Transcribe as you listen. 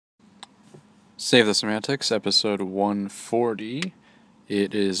Save the Semantics, episode 140.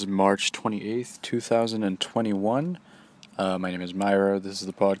 It is March 28th, 2021. My name is Myro. This is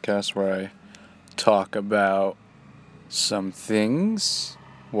the podcast where I talk about some things,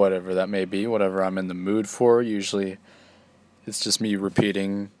 whatever that may be, whatever I'm in the mood for. Usually it's just me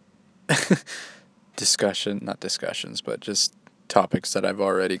repeating not discussions, but just topics that I've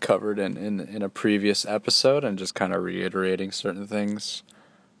already covered in a previous episode and just kind of reiterating certain things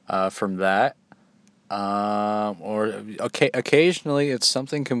from that. Occasionally it's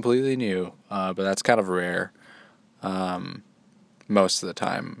something completely new, but that's kind of rare. Most of the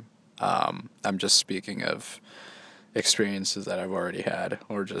time, I'm just speaking of experiences that I've already had,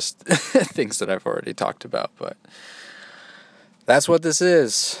 or just things that I've already talked about, but that's what this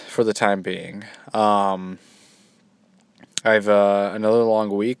is for the time being. I've another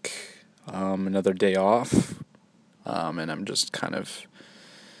long week, another day off, and I'm just kind of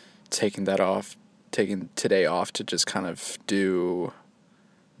taking today off to just kind of do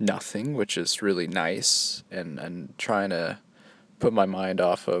nothing, which is really nice, and trying to put my mind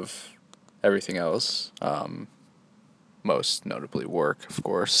off of everything else, most notably work, of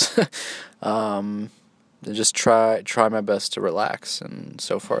course, and just try my best to relax. And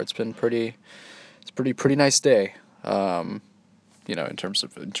so far it's been pretty nice day, in terms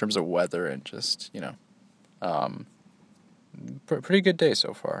of weather, and just, pretty good day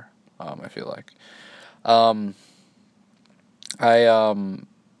so far. I feel like.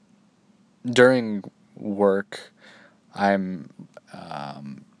 During work,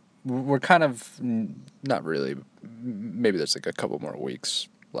 we're kind of, not really, maybe there's like a couple more weeks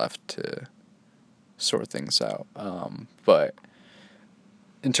left to sort things out. But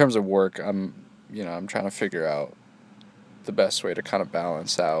in terms of work, I'm trying to figure out the best way to kind of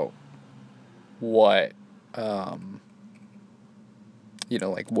balance out what,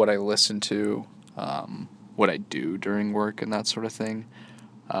 like what I listen to, what I do during work and that sort of thing.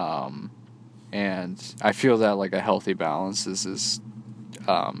 And I feel that like a healthy balance is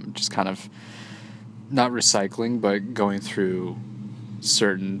just kind of not recycling, but going through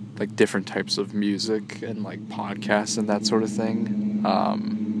certain like different types of music and like podcasts and that sort of thing.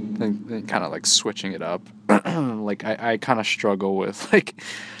 And kind of like switching it up. Like I kind of struggle with like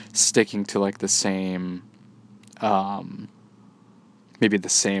sticking to like the same, maybe the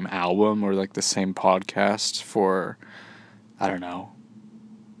same album or like the same podcast for, I don't know,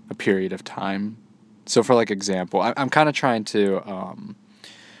 a period of time. So for like example, I'm kind of trying to,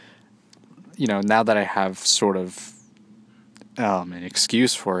 now that I have sort of an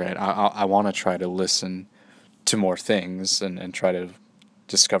excuse for it, I want to try to listen to more things and try to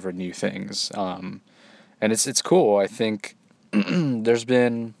discover new things. And it's cool. I think there's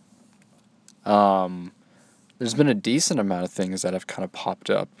been a decent amount of things that have kind of popped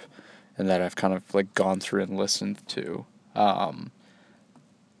up and that I've kind of like gone through and listened to.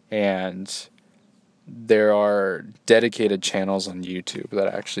 And there are dedicated channels on YouTube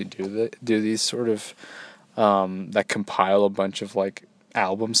that actually do these sort of, that compile a bunch of like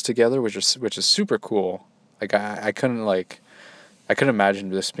albums together, which is super cool. Like I couldn't imagine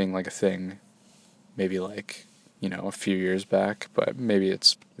this being like a thing maybe like, a few years back, but maybe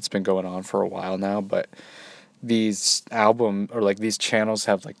it's been going on for a while now. But these these channels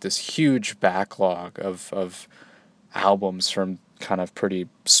have like this huge backlog of albums from kind of pretty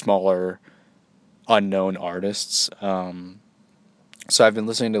smaller unknown artists. So I've been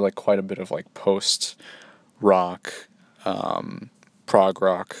listening to like quite a bit of like post rock, prog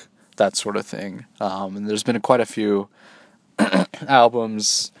rock, that sort of thing. And there's been quite a few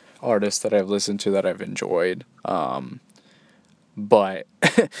albums, artists that I've listened to that I've enjoyed. But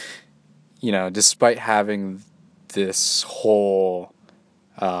despite having this whole,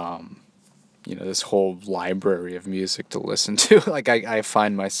 this whole library of music to listen to, like I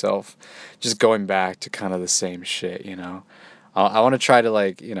find myself just going back to kind of the same shit. I want to try to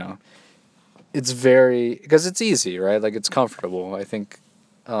like, it's because it's easy, right? Like it's comfortable. I think,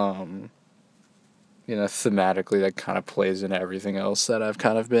 thematically that kind of plays into everything else that I've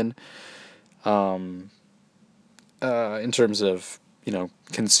kind of been, in terms of,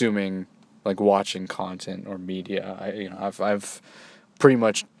 consuming, like watching content or media. I've pretty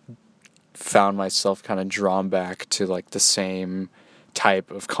much found myself kind of drawn back to like the same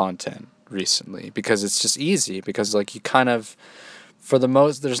type of content recently, because it's just easy, because like you kind of, for the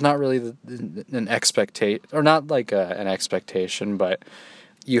most, there's not really an expectation, or not like an expectation, but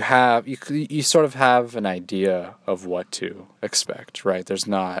you sort of have an idea of what to expect, right? There's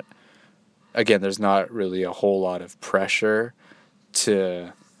not really a whole lot of pressure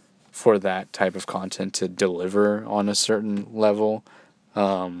for that type of content to deliver on a certain level.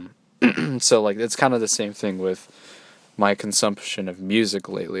 So like it's kind of the same thing with my consumption of music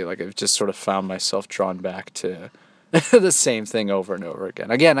lately. Like I've just sort of found myself drawn back to the same thing over and over again.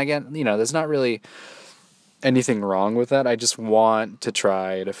 Again, there's not really anything wrong with that. I just want to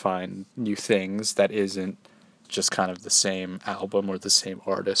try to find new things that isn't just kind of the same album or the same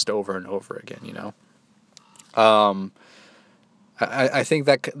artist over and over again. Um, I think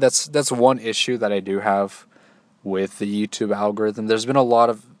that's one issue that I do have with the YouTube algorithm. There's been a lot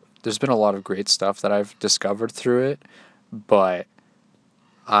of great stuff that I've discovered through it, but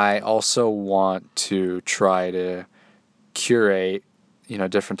I also want to try to curate,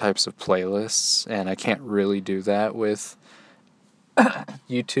 different types of playlists, and I can't really do that with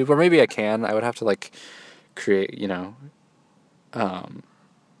YouTube, or maybe I can. I would have to like create, um,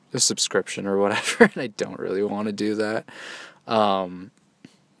 a subscription or whatever, and I don't really want to do that. Um,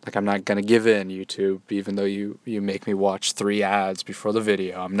 like I'm not gonna give in, YouTube, even though you make me watch 3 ads before the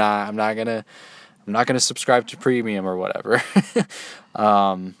video. I'm not gonna subscribe to premium or whatever.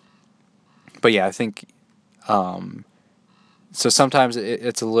 um, but yeah, I think so. Sometimes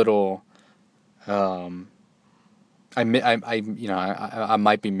it's a little. Um, I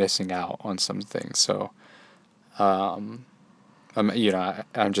might be missing out on some things. So I'm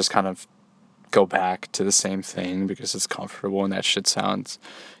just kind of go back to the same thing because it's comfortable and that shit sounds,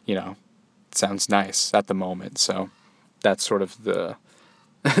 you know, sounds nice at the moment. So that's sort of the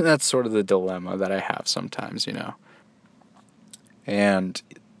that's sort of the dilemma that I have sometimes. And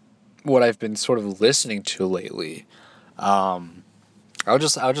what I've been sort of listening to lately, I'll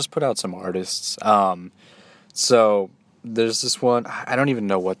just put out some artists. So there's this one, I don't even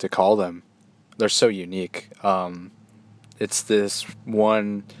know what to call them. They're so unique. It's this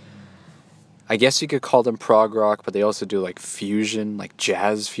one, I guess you could call them prog rock, but they also do like fusion, like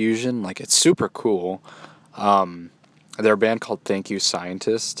jazz fusion. Like it's super cool. They're a band called Thank You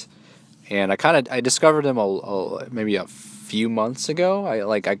Scientist, and I discovered them maybe a few months ago. I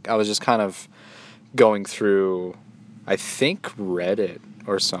was just kind of going through, I think, Reddit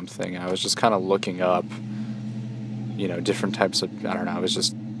or something. I was just kind of looking up, different types of, I don't know. I was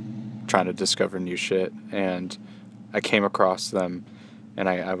just trying to discover new shit, and I came across them, and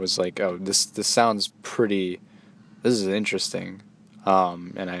I was like, oh, this sounds pretty. This is interesting,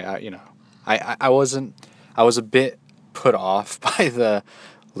 and I wasn't. I was a bit put off by the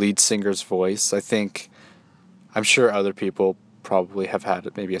lead singer's voice. I'm sure other people probably have had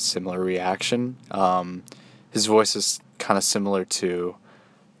maybe a similar reaction. His voice is kind of similar to.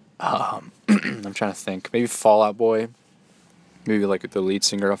 I'm trying to think. Maybe Fall Out Boy. Maybe like the lead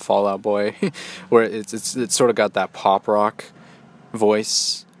singer of Fall Out Boy, where it's sort of got that pop rock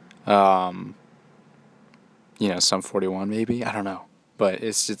voice. Sum 41 maybe. I don't know, but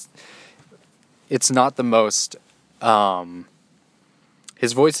it's not the most.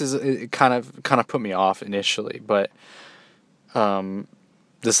 His voice is it kind of put me off initially, but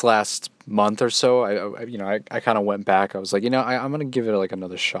this last month or so, I kind of went back. I was like, I'm gonna give it like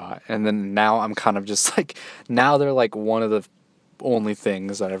another shot, and then now I'm kind of just like, now they're like one of the only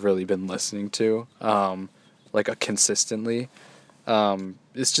things that I've really been listening to, consistently.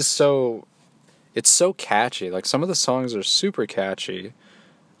 It's just it's so catchy. Like some of the songs are super catchy,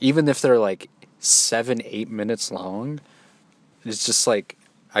 even if they're like 7-8 minutes long. It's just like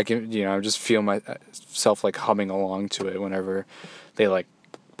I can I just feel myself like humming along to it whenever they like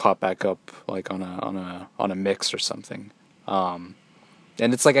pop back up like on a mix or something. And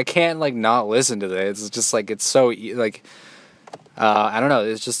it's like I can't like not listen to it. It's just like it's so like I don't know.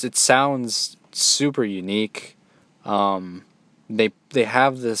 It sounds super unique. They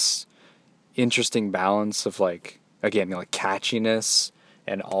have this interesting balance of like again like catchiness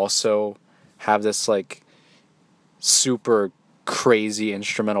and also have this like super crazy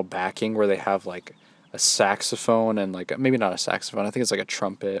instrumental backing where they have like a saxophone and like maybe not a saxophone. I think it's like a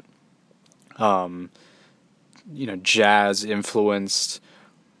trumpet. Jazz influenced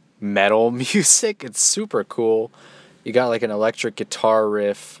metal music. It's super cool. You got like an electric guitar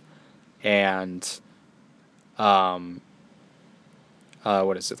riff and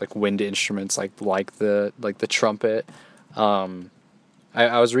what is it, like wind instruments like the trumpet.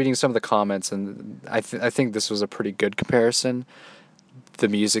 I was reading some of the comments, and I think this was a pretty good comparison. The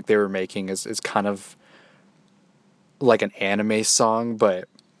music they were making is kind of like an anime song, but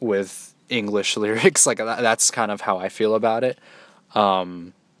with English lyrics. Like that's kind of how I feel about it.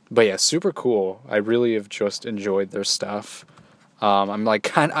 But yeah, super cool. I really have just enjoyed their stuff. I'm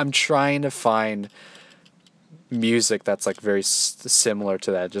trying to find music that's like very similar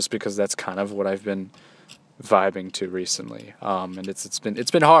to that, just because that's kind of what I've been vibing to recently. And it's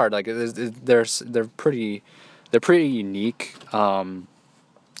been hard. Like they're pretty unique.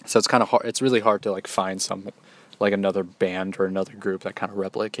 So it's kind of hard. It's really hard to like find some like another band or another group that kind of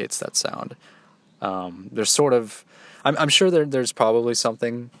replicates that sound. There's sort of, I'm sure there's probably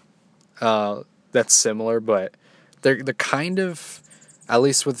something that's similar, but they're kind of, at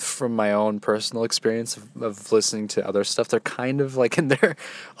least with from my own personal experience of listening to other stuff, they're kind of like in their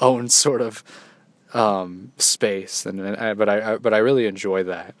own sort of space, but I really enjoy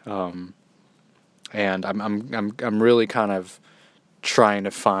that, and I'm really kind of trying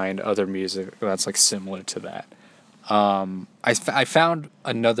to find other music that's like similar to that. I found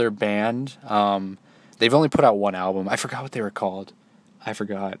another band. They've only put out one album. I forgot what they were called. I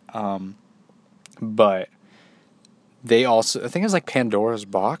forgot. But they also, I think it was like Pandora's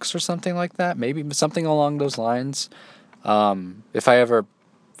Box or something like that. Maybe something along those lines. If I ever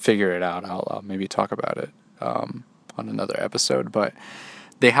figure it out, I'll maybe talk about it on another episode. But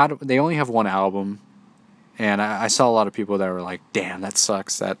they only have one album, and I saw a lot of people that were like, "Damn, that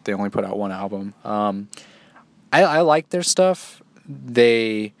sucks that they only put out one album." I like their stuff.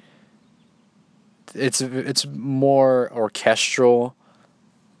 It's more orchestral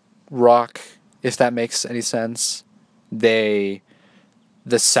rock, if that makes any sense. The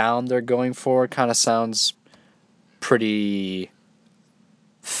sound they're going for kind of sounds pretty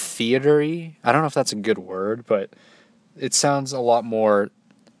theatery. I don't know if that's a good word, but it sounds a lot more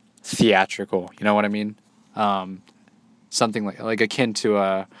theatrical. You know what I mean? Something like akin to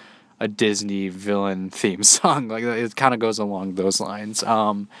a Disney villain theme song. Like it kind of goes along those lines.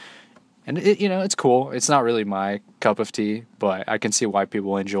 And it's cool. It's not really my cup of tea, but I can see why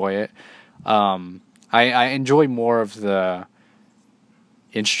people enjoy it. I enjoy more of the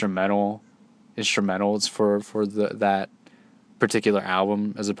instrumentals for that particular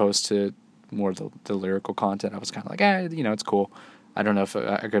album as opposed to more the lyrical content. I was kind of like, it's cool. I don't know if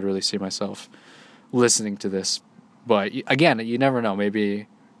I could really see myself listening to this, but again, you never know. Maybe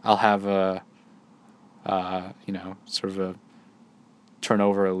I'll have sort of a turn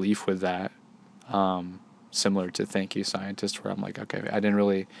over a leaf with that, similar to Thank You Scientist, where I'm like, okay, I didn't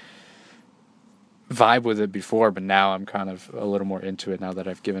really vibe with it before, but now I'm kind of a little more into it now that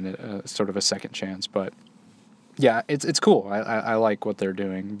I've given it a sort of a second chance. But yeah, it's cool. I like what they're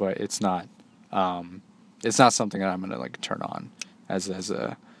doing, but it's not something that I'm gonna like turn on as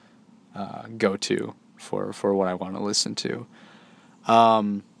a go to for what I want to listen to.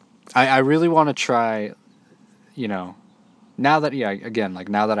 I really want to try, now that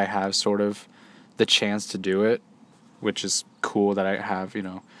now that I have sort of the chance to do it, which is cool that I have,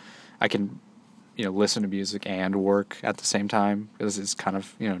 I can listen to music and work at the same time, because it's kind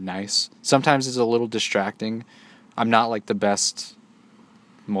of nice. Sometimes it's a little distracting. I'm not like the best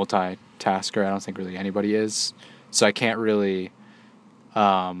multitasker. I don't think really anybody is, so I can't really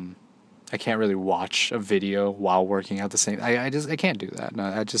watch a video while working at the same. I can't do that. No,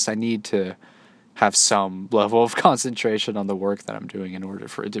 I need to have some level of concentration on the work that I'm doing in order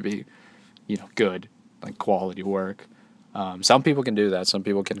for it to be, good, like quality work. Some people can do that. Some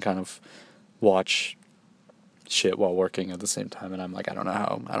people can kind of watch shit while working at the same time, and I'm like, I don't know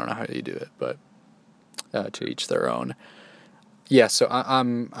how you do it, but to each their own. Yeah, so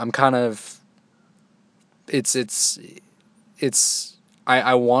I'm kind of,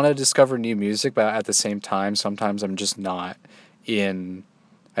 I want to discover new music, but at the same time, sometimes I'm just not I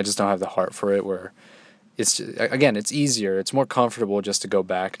just don't have the heart for it, where it's easier, it's more comfortable just to go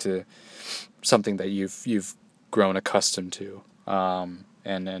back to something that you've grown accustomed to. And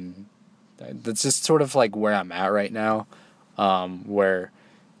then that's just sort of like where I'm at right now, where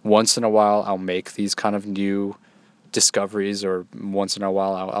once in a while I'll make these kind of new discoveries, or once in a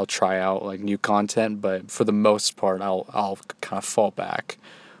while I'll try out like new content, but for the most part I'll kind of fall back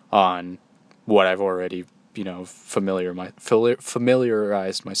on what I've already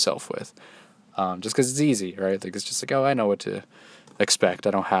familiarized myself with, just because it's easy, right? Like it's just like, oh, I know what to expect.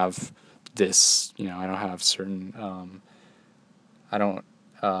 I don't have this, I don't have certain I don't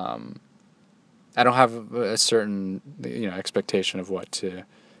have a certain expectation of what to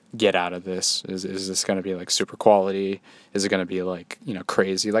get out of this. Is this going to be like super quality? Is it going to be like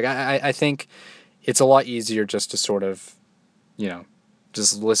crazy? Like I think it's a lot easier just to sort of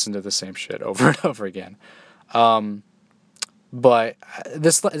just listen to the same shit over and over again. But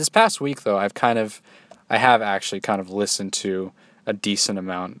this past week though, I have actually kind of listened to a decent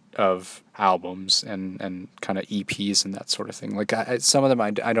amount of albums and kind of EPs and that sort of thing. Like some of them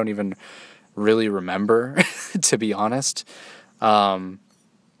I don't even really remember, to be honest.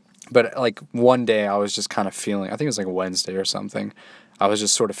 But like one day I was just kind of feeling, I think it was like a Wednesday or something, I was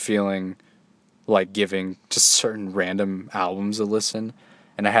just sort of feeling like giving just certain random albums a listen,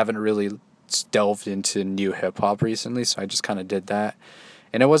 and I haven't really delved into new hip hop recently, so I just kind of did that.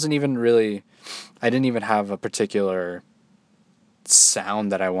 And it wasn't even really, I didn't even have a particular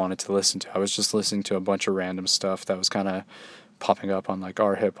sound that I wanted to listen to. I was just listening to a bunch of random stuff that was kind of popping up on like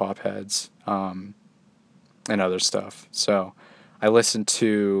our hip hop heads, and other stuff. So I listened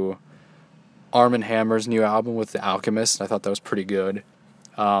to Arm & Hammer's new album with The Alchemist, and I thought that was pretty good.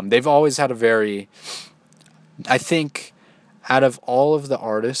 They've always had a very, I think, out of all of the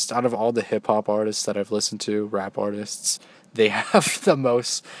artists, out of all the hip hop artists that I've listened to, rap artists, they have the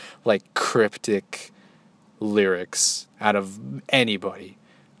most like cryptic lyrics out of anybody.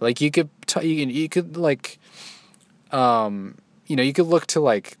 Like you could like you could look to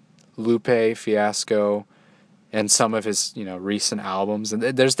like Lupe Fiasco and some of his recent albums, and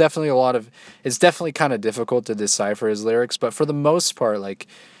there's definitely a lot of, it's definitely kind of difficult to decipher his lyrics, but for the most part, like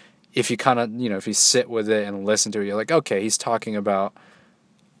if you kind of if you sit with it and listen to it, you're like, okay, he's talking about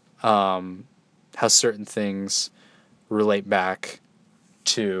how certain things relate back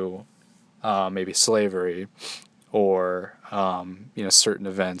to maybe slavery or certain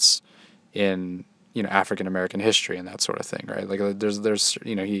events in African American history and that sort of thing, right? Like there's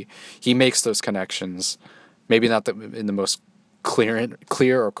he makes those connections, maybe not in the most clear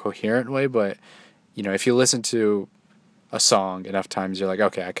or coherent way, but if you listen to a song enough times, you're like,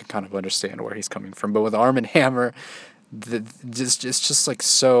 okay, I can kind of understand where he's coming from. But with Arm & Hammer, it's just like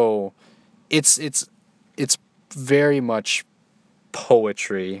so, it's very much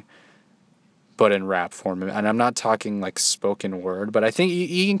poetry, but in rap form. And I'm not talking like spoken word, but I think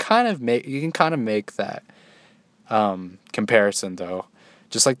you can kind of make that comparison though,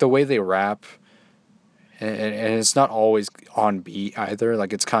 just like the way they rap, and it's not always on beat either.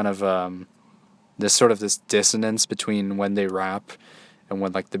 Like it's kind of this dissonance between when they rap and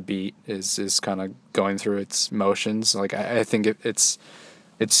when like the beat is kind of going through its motions. Like I think it's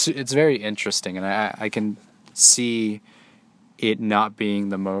very interesting, and I can see it not being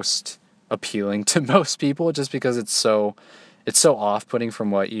the most appealing to most people, just because it's so off-putting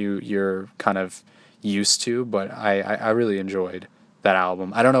from what you're kind of used to. But I really enjoyed that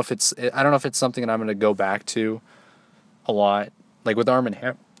album. I don't know if it's something that I'm gonna go back to a lot. Like with Arm &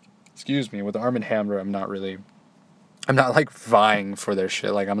 Hammer, with Arm & Hammer, I'm not like vying for their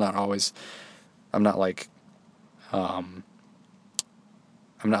shit. Like I'm not like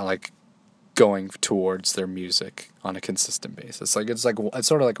going towards their music on a consistent basis. Like it's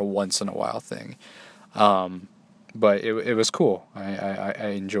sort of like a once in a while thing. But it was cool. I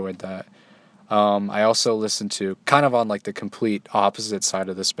enjoyed that. I also listened to, kind of on like the complete opposite side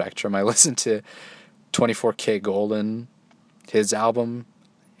of the spectrum, I listened to 24kGoldn, his album,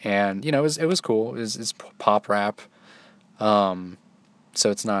 and it was cool. It's pop rap. So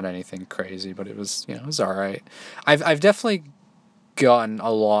it's not anything crazy, but it was all right. I've definitely gotten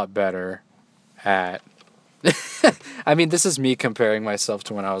a lot better at I mean, this is me comparing myself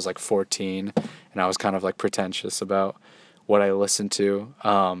to when I was like 14 and I was kind of like pretentious about what I listened to,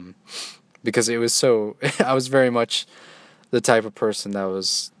 because it was so I was very much the type of person that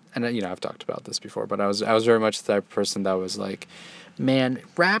was, and I've talked about this before, but I was very much the type of person that was like, man,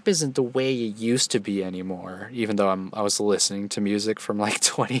 rap isn't the way it used to be anymore, even though I was listening to music from like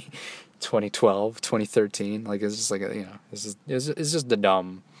 2012, 2013. Like it's just like it's just the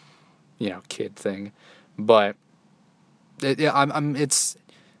dumb kid thing. But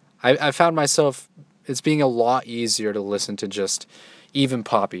I found myself, it's being a lot easier to listen to just even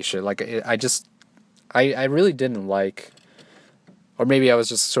poppy shit. Like I really didn't like, or maybe I was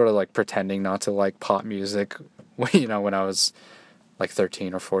just sort of like pretending not to like pop music when I was like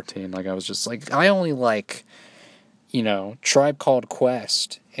 13 or 14. Like I was just like, I only like Tribe Called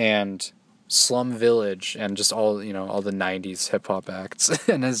Quest and Slum Village and just all the 90s hip hop acts.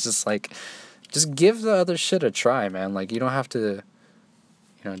 And it's just like, just give the other shit a try, man. Like you don't have to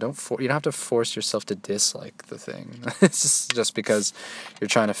you don't have to force yourself to dislike the thing. It's just because you're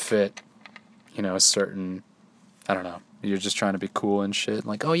trying to fit a certain, I don't know, you're just trying to be cool and shit.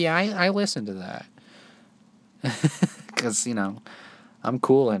 Like, oh yeah, I listen to that because I'm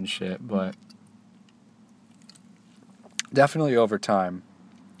cool and shit. But definitely over time,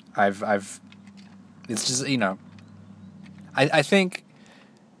 I've it's just I think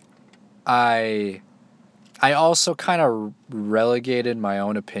I also kind of relegated my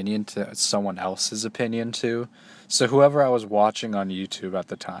own opinion to someone else's opinion too. So whoever I was watching on YouTube at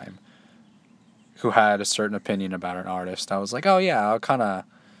the time, who had a certain opinion about an artist, I was like, oh yeah,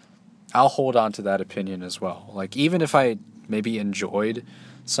 I'll hold on to that opinion as well. Like even if I maybe enjoyed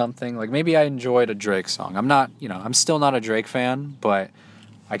something, like maybe I enjoyed a Drake song. I'm not, I'm still not a Drake fan, but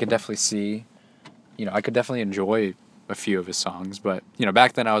I could definitely see, I could definitely enjoy a few of his songs. But,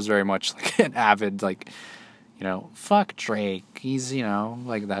 back then I was very much like an avid, like, fuck Drake. He's,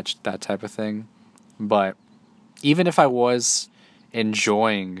 like that type of thing. But even if I was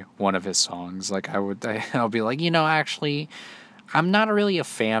enjoying one of his songs, like I'll be like, actually, I'm not really a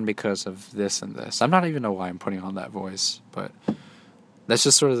fan because of this and this. I'm not even know why I'm putting on that voice, but that's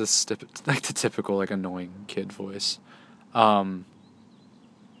just sort of like the typical like annoying kid voice. Um,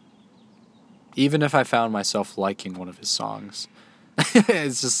 Even if I found myself liking one of his songs,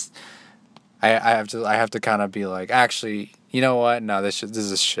 it's just I have to kind of be like, actually, you know what? No, this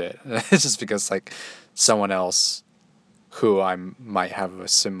is shit. It's just because like someone else who I might have a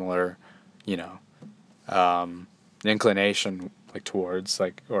similar, you know, um, inclination like towards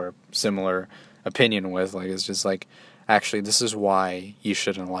like or similar opinion with like is just like, actually, this is why you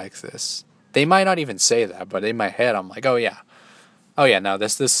shouldn't like this. They might not even say that, but in my head I'm like, oh yeah, no,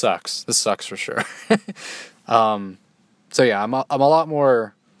 this sucks. This sucks for sure. um, so yeah, I'm a lot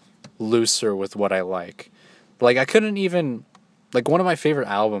more looser with what I like. Like I couldn't even like one of my favorite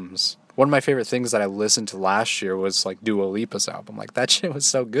albums. One of my favorite things that I listened to last year was like Dua Lipa's album. Like that shit was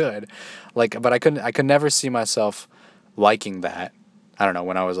so good. Like but I could never see myself liking that. I don't know,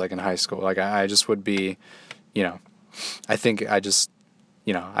 when I was like in high school. Like I just would be, you know, I think I just,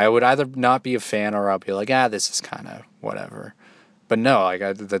 I would either not be a fan or I'll be like, this is kind of whatever. But no, like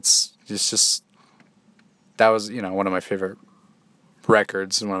that's just that was, one of my favorite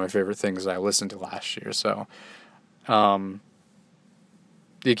records and one of my favorite things I listened to last year. So, um,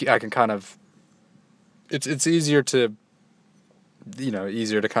 I can kind of it's easier to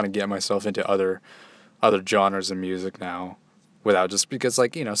easier to kind of get myself into other genres of music now without just because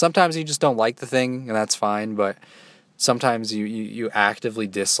like sometimes you just don't like the thing and that's fine, but sometimes you actively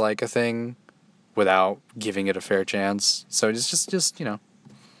dislike a thing without giving it a fair chance. So just just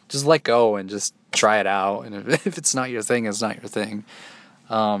let go and just try it out, and if it's not your thing, it's not your thing.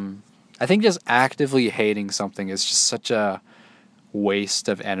 I think just actively hating something is just such a waste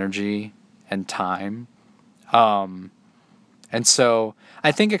of energy and time. Um, and so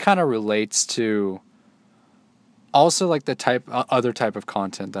I think it kind of relates to also like the other type of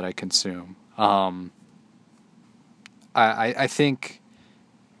content that I consume. I think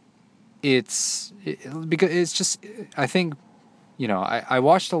because it's just, I think, I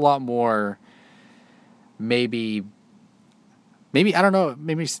watched a lot more, maybe, I don't know,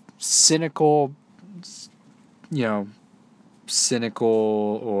 maybe cynical, you know,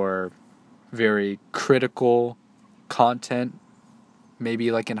 cynical or very critical content,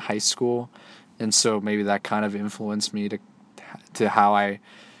 maybe like in high school. And so maybe that kind of influenced me to how I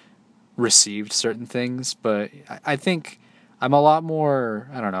received certain things. But I think I'm a lot more,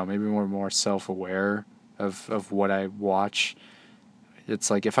 I don't know, maybe more self-aware of what I watch.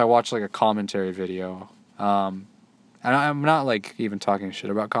 It's like if I watch like a commentary video, and I'm not like even talking shit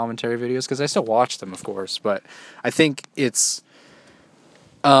about commentary videos because I still watch them, of course, but I think it's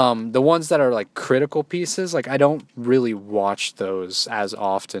the ones that are like critical pieces, like I don't really watch those as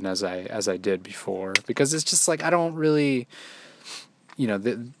often as I did before because it's just like I don't really,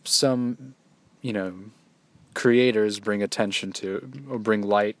 some, you know, creators bring attention to or bring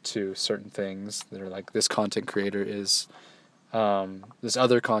light to certain things. They're like, this content creator is this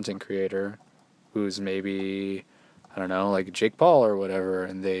other content creator who's maybe, I don't know, like Jake Paul or whatever,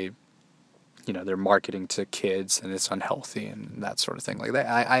 and they're marketing to kids and it's unhealthy and that sort of thing. Like that,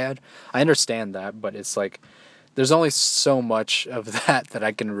 I understand that, but it's like there's only so much of that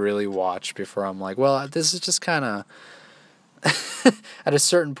I can really watch before I'm like, well, this is just kind of at a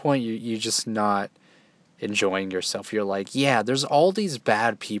certain point you just not enjoying yourself. You're like, yeah, there's all these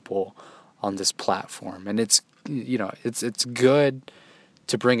bad people on this platform, and it's good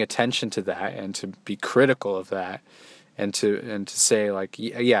to bring attention to that and to be critical of that and to say like,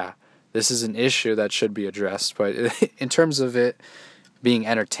 yeah, this is an issue that should be addressed. But in terms of it being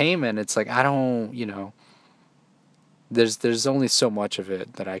entertainment, it's like I don't, there's only so much of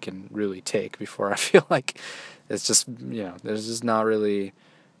it that I can really take before I feel like it's just, there's just not really,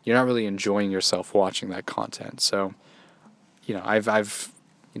 you're not really enjoying yourself watching that content. So, I've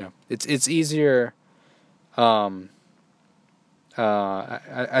it's easier. um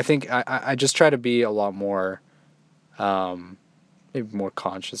I think I just try to be a lot more, maybe more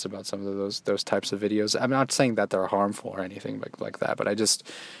conscious about some of those types of videos. I'm not saying that they're harmful or anything like that, but I just,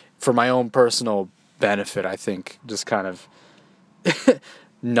 for my own personal benefit, I think just kind of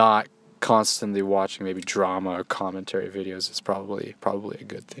not constantly watching maybe drama or commentary videos is probably a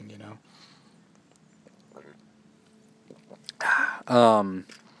good thing.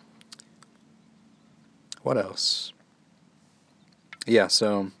 What else? Yeah,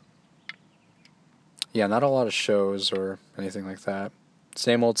 so yeah, not a lot of shows or anything like that.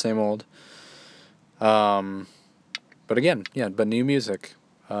 Same old, same old. Um, but again, yeah, but new music,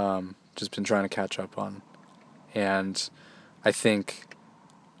 just been trying to catch up on. And I think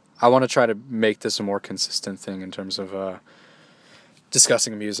I want to try to make this a more consistent thing in terms of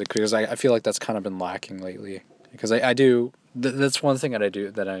discussing music, because I feel like that's kind of been lacking lately. Because I do, that's one thing that I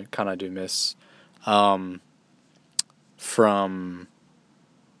do, that I kind of do miss from,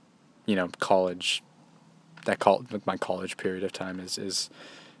 college. Like my college period of time is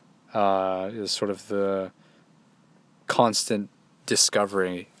sort of the constant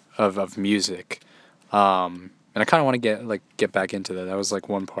discovery of music. And I kind of want to get back into that. That was like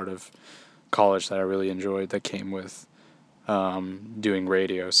one part of college that I really enjoyed, that came with doing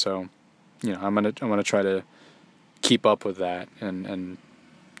radio. So, I'm gonna try to keep up with that, and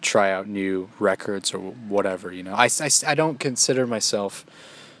try out new records or whatever. I don't consider myself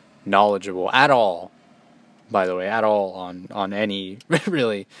knowledgeable at all, by the way, at all on any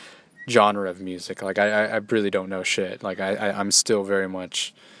really genre of music. Like I really don't know shit. Like I'm still very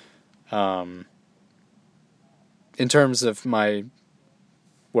much in terms of my,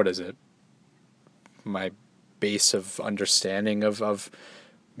 what is it? My base of understanding of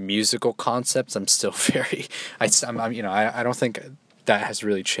musical concepts, I'm still very I don't think that has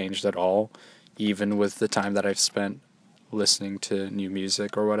really changed at all, even with the time that I've spent listening to new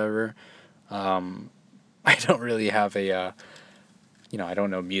music or whatever. I don't really have I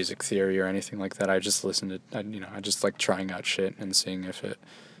don't know music theory or anything like that. I just listen to, I just like trying out shit and seeing if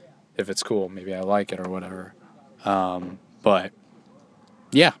it's cool. Maybe I like it or whatever. But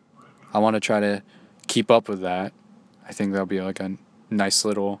yeah, I want to try to keep up with that. I think that'll be like a nice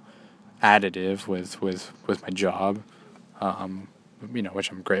little additive with my job,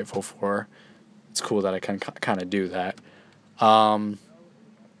 which I'm grateful for. It's cool that I can kind of do that. Um,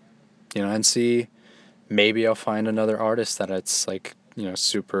 and see, maybe I'll find another artist that it's like, maybe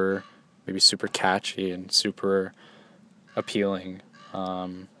super catchy and super appealing.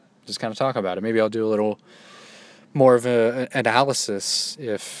 Just kind of talk about it. Maybe I'll do a little more of an analysis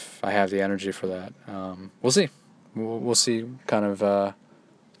if I have the energy for that. We'll see. We'll see kind of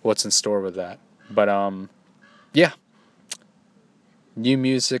what's in store with that. But yeah, new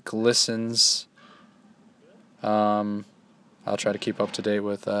music listens. I'll try to keep up to date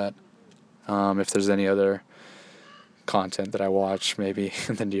with that. If there's any other content that I watch, maybe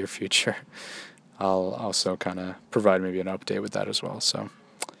in the near future, I'll also kind of provide maybe an update with that as well. So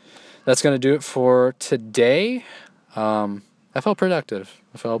that's gonna do it for today. I felt productive.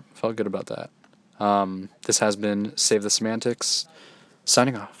 I felt good about that. This has been Save the Semantics,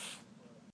 signing off.